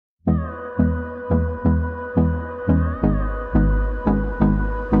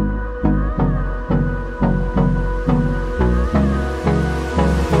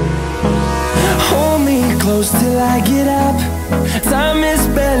close till I get up. Time is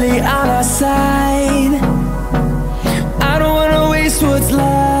barely on our side. I don't wanna waste what's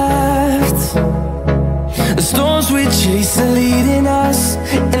left. The storms we chase are leading us,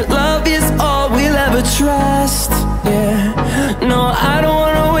 and love is all we'll ever trust. Yeah, no, I don't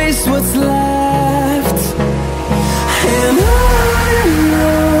wanna waste what's left. And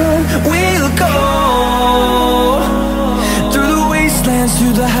on we'll go, through the wastelands,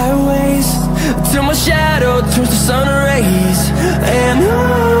 through the highways, till my shadow turns to sun rays. And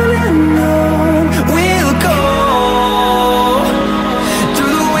on we'll go,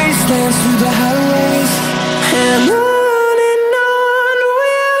 through the wastelands, through the highways, and on we'll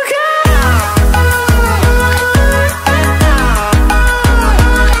go.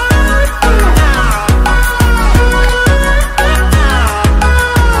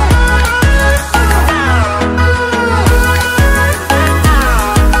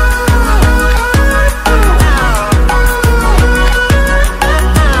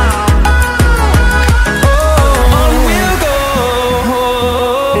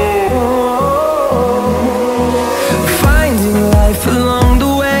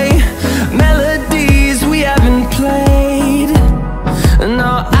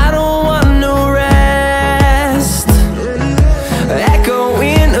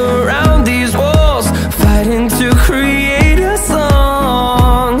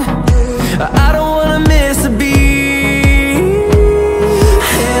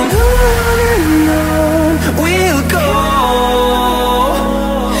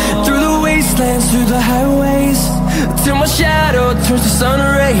 Through the highways, till my shadow turns to sun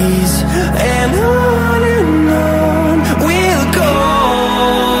rays. And on we'll go,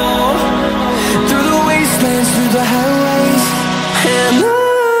 through the wastelands, through the highways, and on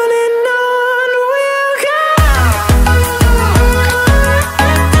we'll go.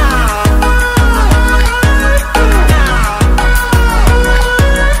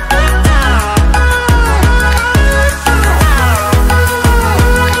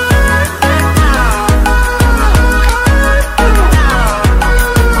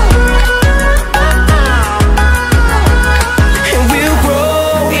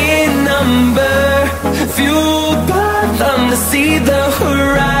 See the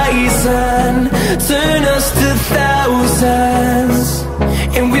horizon, turn us to thousands,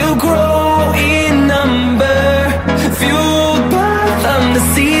 and we'll grow in number, fueled by them. To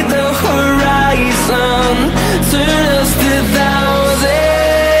see the horizon, turn us to thousands,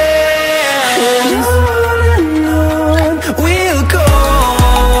 and on we'll go,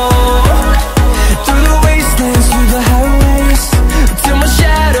 through the wastelands, through the highways, till my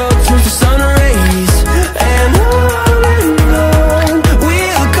shadow turns to sun rays. And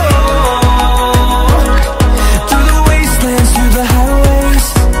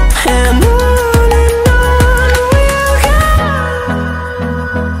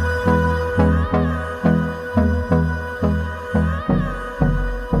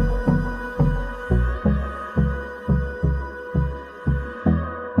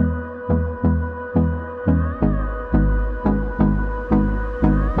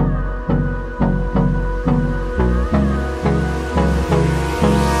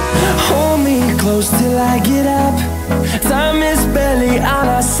close till I get up. Time is barely on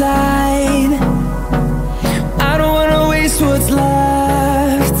our side. I don't wanna waste what's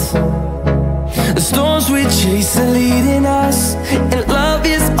left. The storms we chase are leading us, and love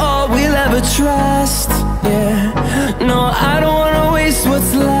is all we'll ever trust. Yeah, no, I don't wanna waste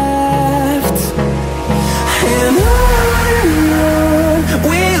what's left. And on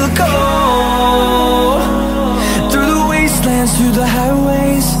we'll go, through the wastelands, through the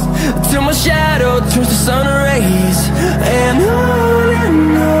highways, till my shadow turns to sun rays. And on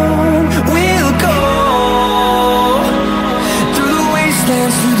we'll go, through the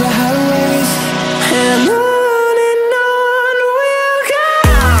wastelands, through the highways, and on.